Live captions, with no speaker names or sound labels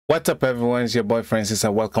What's up, everyone? It's your boy Francis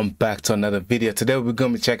and welcome back to another video. Today we're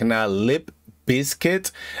going to be checking out Limp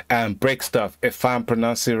Bizkit and Break Stuff. If I'm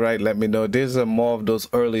pronouncing it right, let me know. These are more of those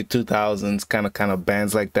early 2000s kind of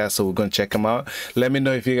bands like that, so we're going to check them out. Let me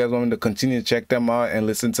know if you guys want me to continue to check them out and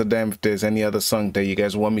listen to them. If there's any other song that you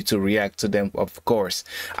guys want me to react to them, of course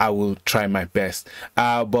I will try my best.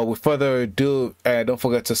 But with further ado, don't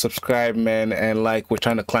forget to subscribe, man, and like. We're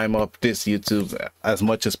trying to climb up this YouTube as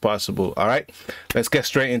much as possible. All right, let's get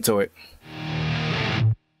straight into it.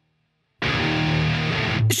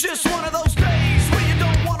 It's just one of those days where you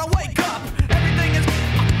don't want to wake up.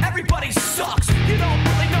 Everybody sucks. You don't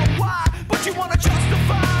really know why, but you want to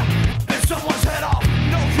justify. It's someone's head off,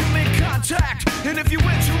 no human contact. And if you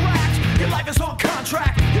interact, your life is on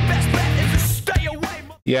contract. Your best bet is to stay away.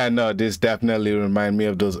 Yeah, no, this definitely remind me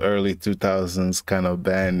of those early 2000s kind of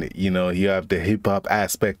band. You know, you have the hip hop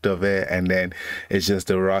aspect of it, and then it's just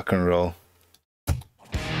the rock and roll.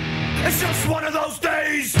 It's just one of those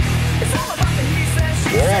days. It's all about the he says, she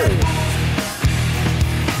says.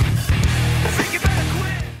 I think you better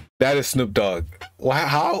quit. That is Snoop Dogg.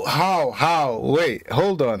 How? Wait,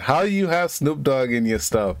 hold on. How you have Snoop Dogg in your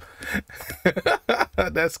stuff?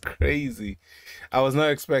 That's crazy. I was not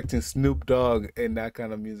expecting Snoop Dogg in that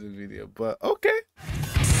kind of music video, but okay.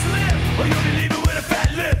 Slip, or you'll be leaving with a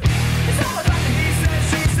fat lip. It's all about the he says,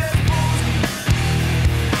 she says.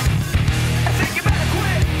 I think you better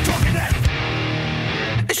quit talking that.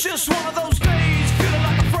 It's just one of those days, feeling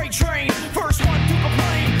like a freight train. First one to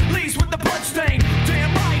complain, leaves with the blood stain.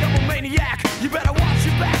 Damn right, I'm a maniac. You better watch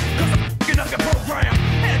your back, cause I'm f***ing up your program.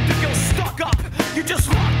 And if you're stuck up, you just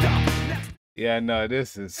locked up. Yeah, no,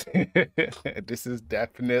 this is this is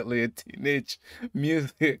definitely a teenager's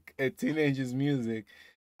music.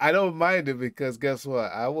 I don't mind it because guess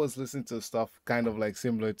what? I was listening to stuff kind of like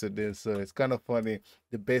similar to this, so it's kind of funny.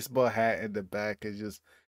 The baseball hat in the back, it just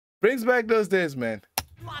brings back those days, man.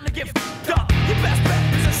 To get f***ed up. Your best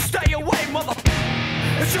bet is to stay away, mother.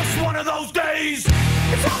 It's just one of those days.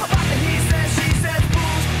 It's all about the he says, she says,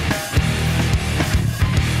 fools.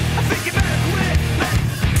 I think you better quit, let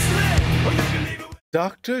it slip, or you can leave it.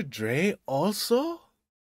 Dr. Dre also?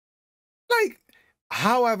 Like,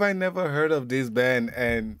 how have I never heard of this band?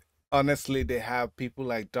 And honestly, they have people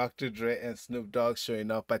like Dr. Dre and Snoop Dogg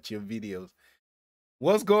showing up at your videos.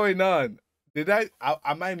 What's going on?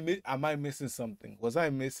 Am I missing something? Was I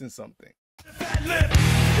missing something? It's all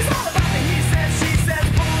about the he says, she says,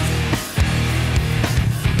 fools.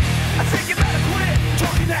 I think you better quit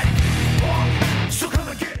talking that. So come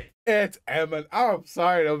and get it. It's Eminem. I'm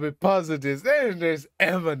sorry, I'll be positive. Then there's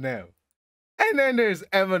Eminem. And then there's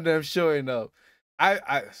Eminem showing up.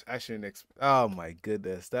 I shouldn't expect. Oh my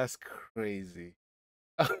goodness, that's crazy.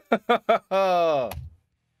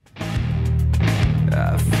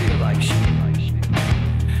 I feel like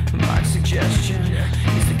my suggestion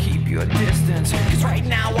is to keep your distance. Cause right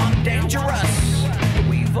now I'm dangerous.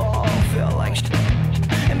 We've all felt like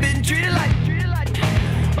and been treated like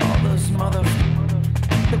all those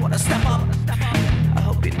motherfuckers. They wanna step up. I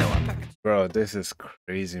hope you know I'm back. Bro, this is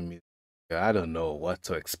crazy music. I don't know what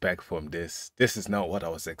to expect from this. This is not what I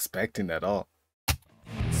was expecting at all.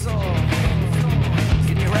 So,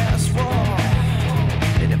 get your ass raw.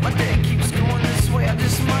 And if my day keeps going this way, I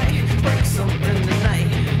just might break something tonight. I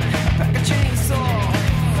pack a chainsaw.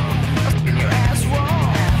 Get your ass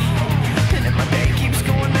raw. And if my day keeps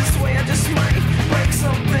going this way, I just might break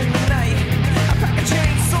something tonight. I pack a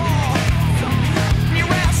chainsaw. Get your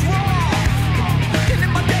ass raw. And if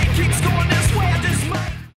my day keeps going this way, I just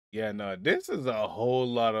might. Yeah, no, this is a whole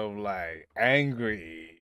lot of like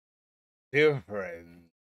angry,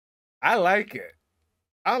 different. I like it.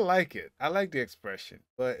 I like it. I like the expression,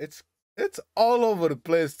 but it's all over the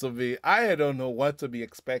place to me. I don't know what to be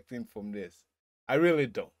expecting from this. I really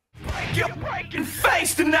don't. Break your breaking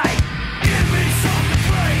face tonight. Give me something to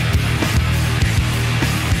break.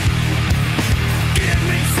 Give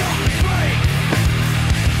me something to break.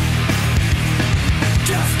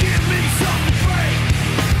 Just give me something to break.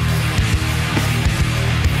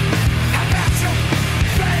 How about your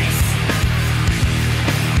face?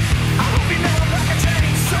 I hope you know I'm like a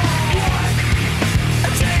chainsaw. What? A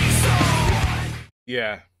chainsaw.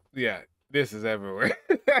 Yeah, this is everywhere.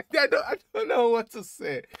 I don't know what to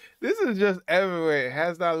say. This is just everywhere. It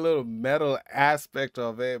has that little metal aspect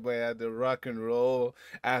of it, but it has the rock and roll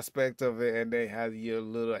aspect of it, and they have your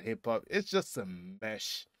little hip hop. It's just a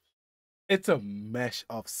mesh. It's a mesh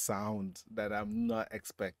of sounds that I'm not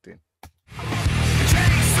expecting.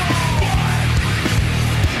 Chainsaw.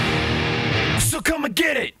 So come and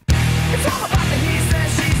get it. It's all about the he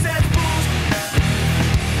says, she says, fools.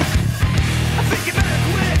 I think you better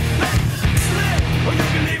quit, let it slip, or you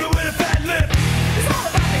can leave it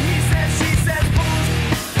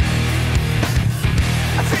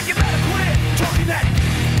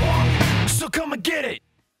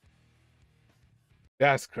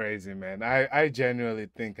That's crazy, man. I genuinely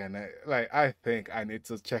think, and I think I need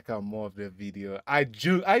to check out more of the video. I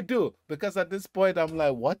do because at this point I'm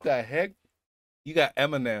like, what the heck? You got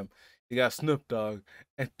Eminem, you got Snoop Dogg,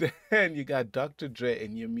 and then you got Dr. Dre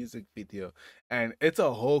in your music video, and it's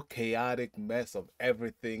a whole chaotic mess of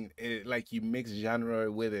everything. Like you mix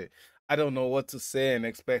genre with it. I don't know what to say and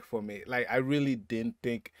expect from it. Like I really didn't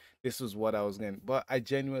think this was what I was getting, but I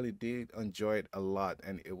genuinely did enjoy it a lot,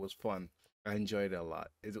 and it was fun. I enjoyed it a lot.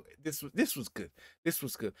 This was good. This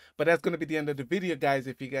was good. But that's gonna be the end of the video, guys.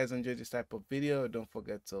 If you guys enjoyed this type of video, don't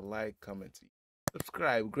forget to like, comment,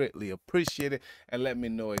 subscribe. Greatly appreciate it, and let me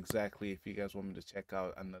know exactly if you guys want me to check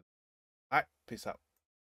out another. All right, peace out.